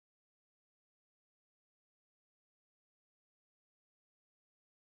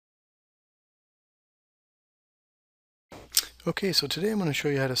Okay, so today I'm going to show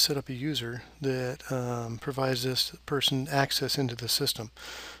you how to set up a user that provides this person access into the system.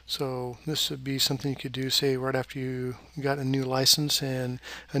 So this would be something you could do, say, right after you got a new license and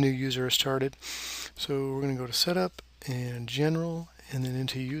a new user is started. So we're going to go to Setup and General and then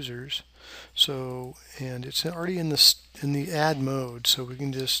into Users. So, and it's already in the add mode, so we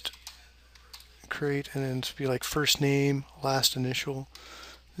can just create, and then it's be like first name, last initial,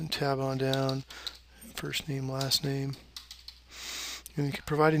 and tab on down, first name, last name. And you can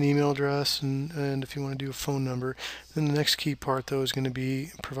provide an email address and if you want to do a phone number. Then the next key part though is going to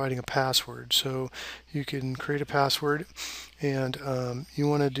be providing a password. So you can create a password and you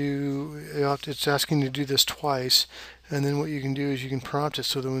want to do, it's asking you to do this twice, and then what you can do is you can prompt it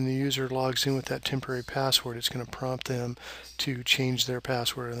so that when the user logs in with that temporary password, it's going to prompt them to change their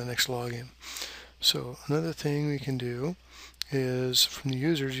password in the next login. So another thing we can do is from the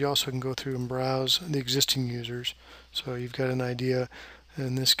users, you also can go through and browse the existing users. So you've got an idea.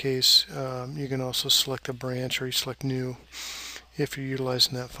 In this case, you can also select a branch or you select new if you're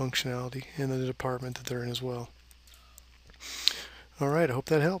utilizing that functionality in the department that they're in as well. All right, I hope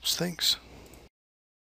that helps. Thanks.